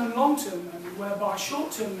short-term and long-term memory, whereby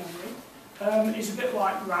short-term memory is a bit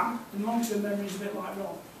like RAM, and long-term memory is a bit like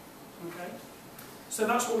ROM. Okay? So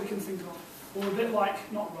that's what we can think of. Or a bit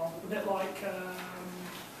like, not ROM, a bit like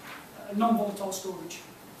non-volatile storage.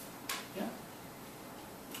 Yeah?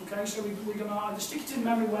 Okay, so we're going to either stick it in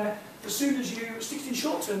memory where as soon as you stick it in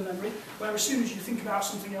short-term memory, where as soon as you think about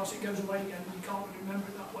something else it goes away again and you can't really remember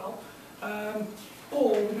it that well.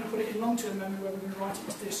 Or we're going to put it in long-term memory where we're going to write it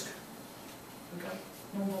to disk. Okay,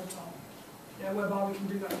 non-volatile. Yeah, whereby we can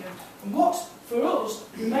do that again. And what, for us,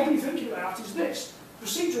 we're mainly thinking about is this,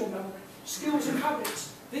 procedural memory, skills and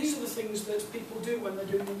habits. These are the things that people do when they're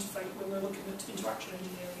doing interface, when they're looking at interaction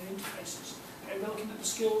engineering and interfaces. Okay, they're looking at the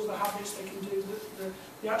skills, the habits they can do,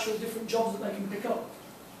 the actual different jobs that they can pick up.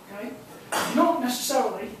 Okay? Not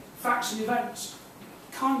necessarily facts and events,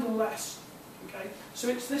 kind of less. Okay? So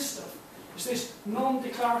it's this stuff. It's this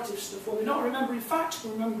non-declarative stuff where they're not remembering facts,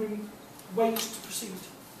 but remembering ways to proceed.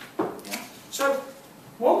 Yeah? So,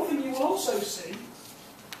 one thing you will also see,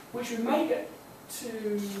 which we may get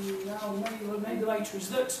to now, maybe later, is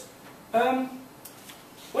that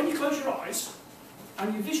when you close your eyes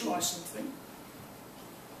and you visualise something,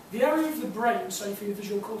 the area of the brain, say for your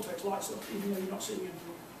visual cortex, lights up even though you're not seeing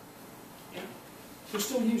anything. Yeah? You're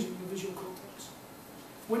still using your visual cortex.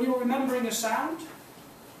 When you're remembering a sound,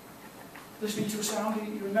 listening to a sound,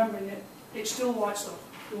 you're remembering it, it still lights up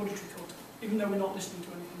the auditory cortex, even though we're not listening to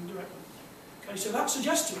anything directly. Okay, so that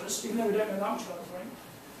suggests to us, even though we don't know that much about the brain,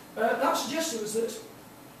 that suggests to us that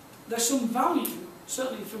there's some value,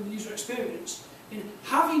 certainly from the user experience, in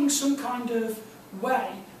having some kind of way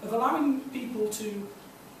of allowing people to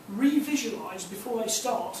re-visualise before they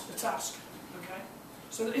start a task. Okay,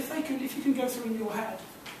 so that if you can go through in your head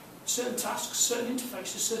certain tasks, certain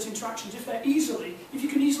interfaces, certain interactions, if you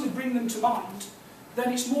can easily bring them to mind,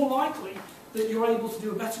 then it's more likely that you're able to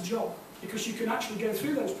do a better job because you can actually go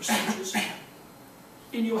through those procedures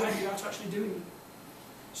in your head without actually doing them.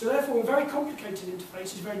 So therefore a very complicated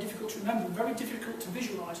interface is very difficult to remember, very difficult to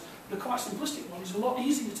visualise, but a quite simplistic one is a lot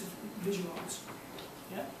easier to visualise.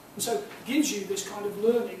 Yeah? And so it gives you this kind of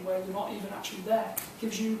learning where you're not even actually there. It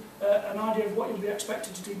gives you an idea of what you'll be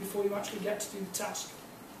expected to do before you actually get to do the task.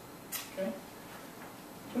 Okay?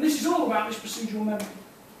 And this is all about this procedural memory,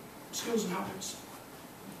 skills and habits.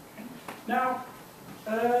 Okay? Now,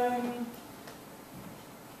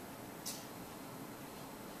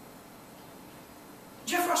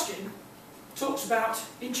 Jeff Raskin talks about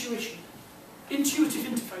intuition, intuitive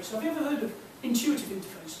interface. Have you ever heard of intuitive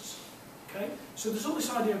interfaces? Okay, so there's all this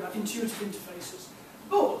idea about intuitive interfaces,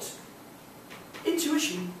 but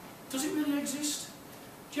intuition, does it really exist?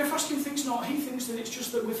 Jeff Raskin thinks not. He thinks that it's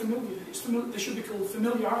just that we're familiar. They should be called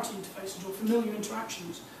familiarity interfaces or familiar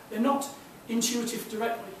interactions. They're not intuitive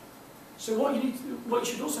directly. So what you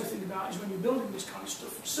should also think about is when you're building this kind of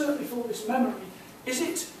stuff, certainly for this memory, is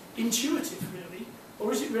it intuitive really,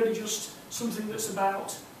 or is it really just something that's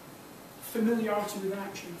about familiarity with an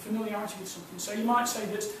action, familiarity with something? So you might say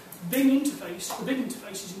that the Bing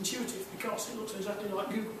interface is intuitive because it looks exactly like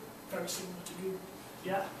Google, very similar to Google.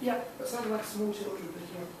 Yeah? Yeah. That sounds like small children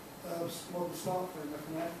picking up modern smartphone like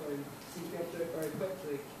an iPhone. Seem to be able to do it very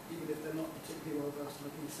quickly, even if they're not particularly well versed on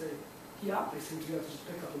a PC. Yeah. They seem to be able to just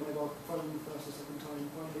pick up the mobile phone the first or second time,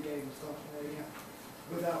 find the game and start playing it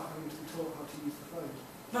without having to be taught how to use the phone.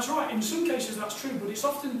 That's right. In some cases that's true, but it's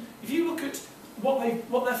often, if you look at what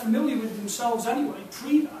they're familiar with themselves anyway,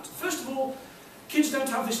 pre that, first of all, kids don't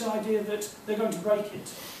have this idea that they're going to break it,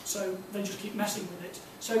 so they just keep messing with it.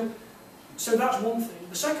 So that's one thing.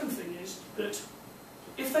 The second thing is that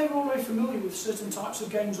if they were already familiar with certain types of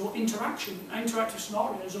games or interactive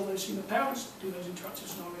scenarios, or they've seen the parents do those interactive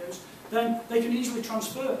scenarios, then they can easily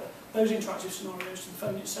transfer those interactive scenarios to the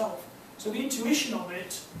phone itself. So the intuition of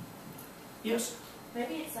it, yes?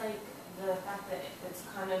 Maybe it's like the fact that it's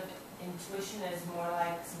kind of intuition is more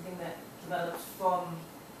like something that develops from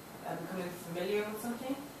becoming familiar with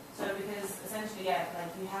something. So because essentially, yeah,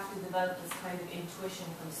 like you have to develop this kind of intuition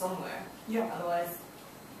from somewhere. Yeah. Otherwise,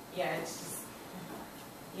 yeah, it's just,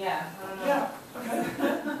 yeah, I don't know. Yeah, okay.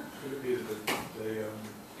 Could it be that they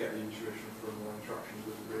get the intuition from interactions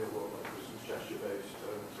with the real world, like for instance gesture-based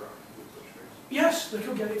interactions with such things? Yes, they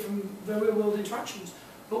could get it from the real world interactions.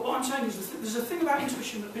 But what I'm saying is there's a thing about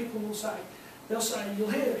intuition that people will say. They'll say,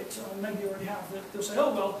 you'll hear it, or maybe you already have, they'll say,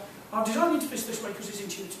 oh well, I've designed the interface this way because it's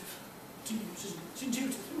intuitive to to use, isn't it? It's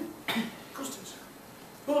intuitive, isn't it? Of course it is.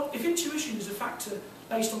 But if intuition is a factor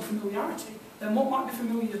based on familiarity, then what might be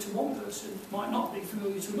familiar to one person might not be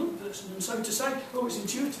familiar to another person. And so to say, oh, it's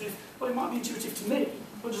intuitive, well, it might be intuitive to me,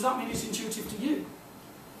 but does that mean it's intuitive to you?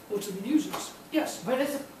 Or to the users? Yes? Where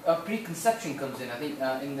does a preconception comes in? I think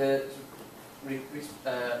in the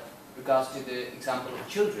regards to the example of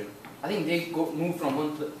children, I think they move from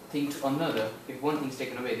one thing to another. If one thing's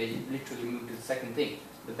taken away, they literally move to the second thing,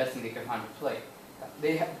 the best thing they can find to play.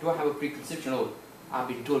 They do have a preconception, oh, I've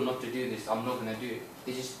been told not to do this, I'm not going to do it.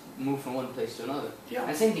 They just move from one place to another. Yeah.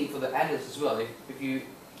 And same thing for the adults as well. If you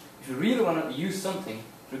really want to use something,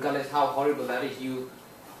 regardless how horrible that is, you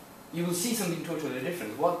will see something totally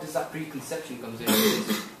different. What does that preconception comes in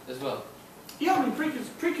as well? Yeah, I mean,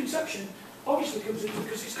 preconception obviously comes in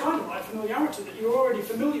because it's kind of like familiarity, that you're already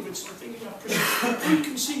familiar with something, you have a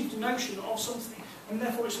preconceived notion of something, and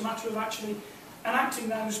therefore it's a matter of actually enacting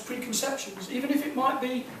those preconceptions, even if you might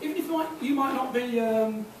not be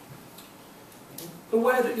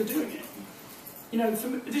aware that you're doing it. You know,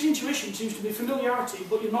 this intuition seems to be familiarity,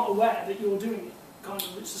 but you're not aware that you're doing it. Kind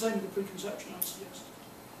of, it's the same with the preconception, I suggest.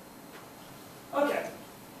 Okay,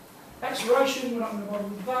 exploration. We're not going to bother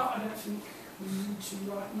with that. I don't think we need to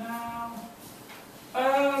right now.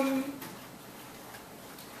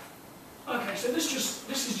 Okay, so this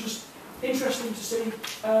is just interesting to see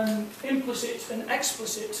implicit and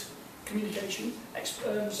explicit communication.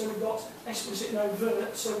 So we've got explicit and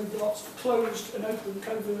overt. So we've got closed and open,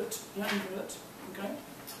 covert and invert. Okay.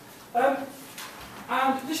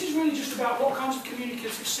 And this is really just about what kinds of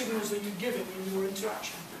communicative signals that you're giving in your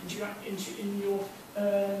interaction,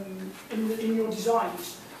 in your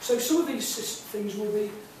designs. So some of these things will be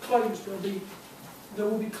closed. There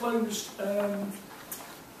will be closed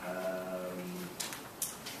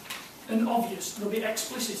and obvious. They'll be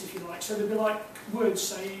explicit, if you like. So they'll be like words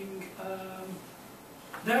saying,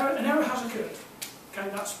 an error has occurred. Okay,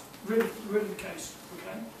 that's really the case.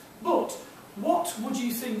 Okay, but what would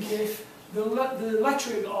you think if the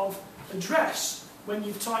lettering of address, when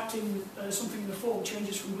you've typed in something in the form,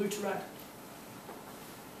 changes from blue to red?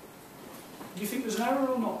 Do you think there's an error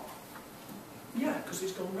or not? Yeah, because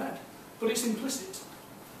it's gone red. But it's implicit.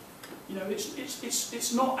 You know,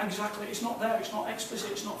 it's not exactly, it's not there, it's not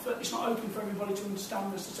explicit, it's not open for everybody to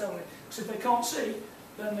understand necessarily. Because if they can't see,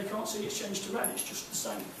 then they can't see it's changed to red, it's just the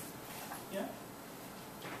same. Yeah?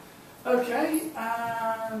 Okay,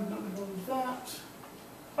 and not going to bother with that.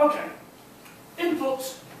 Okay, input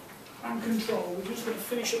and control. We're just going to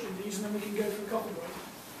finish up with these and then we can go for a coffee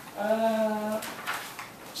break.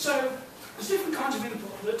 So, there's different kinds of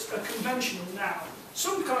input that are conventional now.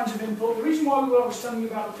 Some kinds of input, the reason why I was telling you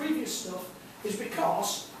about the previous stuff is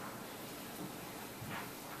because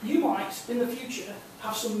you might, in the future,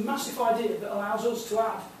 have some massive idea that allows us to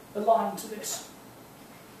add a line to this.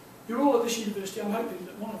 You're all at this university, I'm hoping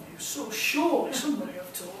that one of you, so surely somebody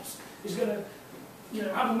I've taught is going to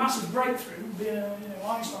have a massive breakthrough, be a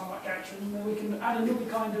Einstein-like character, and then we can add another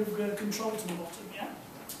kind of control to the bottom, yeah,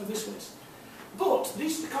 of this list. But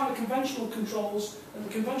these are the kind of conventional controls and the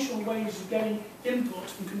conventional ways of getting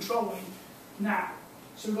input and controlling now.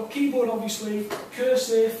 So we've got keyboard, obviously,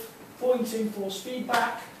 cursive, pointing, force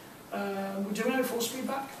feedback. Do you know force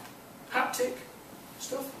feedback? Haptic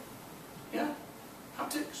stuff? Yeah?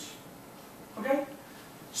 Haptics? Okay?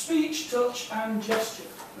 Speech, touch, and gesture.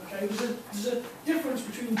 Okay? There's a difference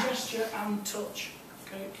between gesture and touch.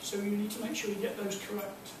 Okay? So you need to make sure you get those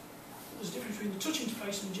correct. There's a difference between the touch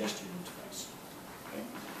interface and the gesture interface. Okay.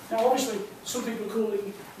 Now, obviously, some people are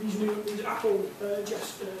calling these Apple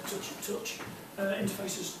touch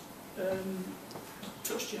interfaces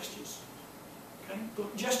touch gestures. Okay,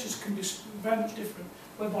 but gestures can be very much different,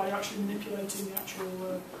 whereby you're actually manipulating the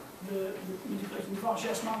actual manipulating the device.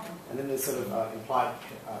 Yes, Malcolm. And then there's sort of implied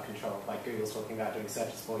control, like Google's talking about doing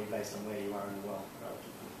searches for you based on where you are in the world, rather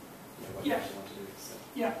than what you actually want to do. So.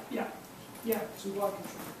 Yeah, it's implied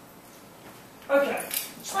control. Okay,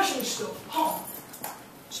 specialist stuff. HOM.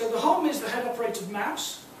 So the HOM is the head-operated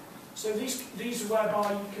mouse. So these are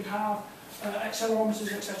whereby you can have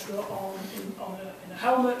accelerometers, etc., in a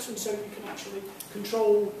helmet, and so you can actually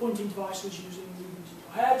control pointing devices using movement in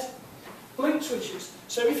your head. Blink switches.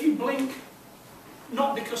 So if you blink,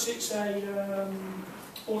 not because it's a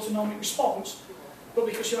autonomic response, but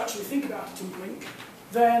because you actually think about it and blink,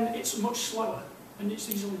 then it's much slower and it's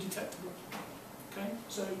easily detectable. Okay,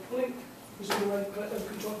 so blink is another way of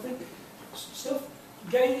controlling stuff.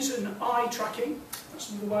 Gaze and eye tracking, that's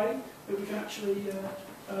another way that we can actually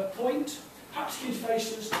point. Haptic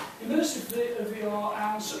interfaces, immersive VR,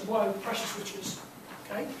 and pressure switches.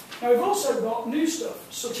 Okay. Now we've also got new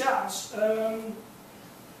stuff such as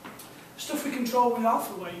stuff we control with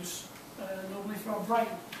alpha waves, normally through our brain.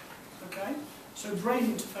 Okay? So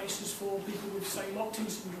brain interfaces for people with, say, locked-in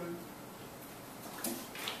syndrome. Okay?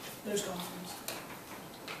 Those kind of things.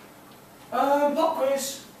 Pop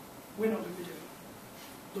quiz, we're not going to be doing,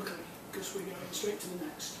 luckily, because we're going straight to the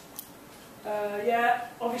next. Yeah,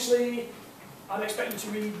 obviously, I'd expect you to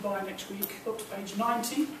read by next week up to page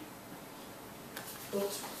 90,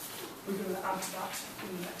 but we're going to add to that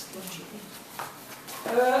in the next lecture.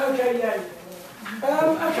 Okay, yeah.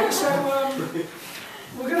 Okay, so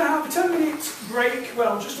we're going to have a 10-minute break,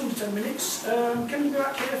 well, just under 10 minutes. Can you be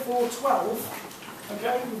back here for 12?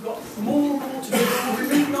 Okay, we've got more to do. We'll be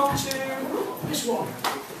moving on to this one.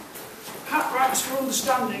 Hat Racks for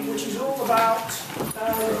Understanding, which is all about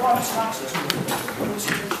requirements analysis.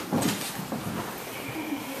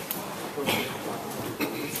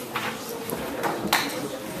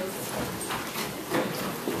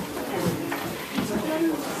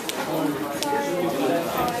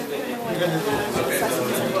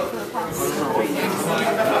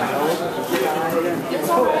 It's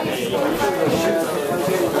alright.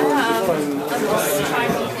 I'm just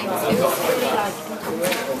trying new things. It was really like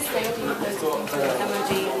stay up with those things with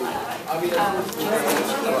MOD and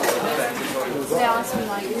so they asked me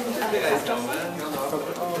like so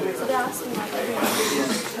they asked me like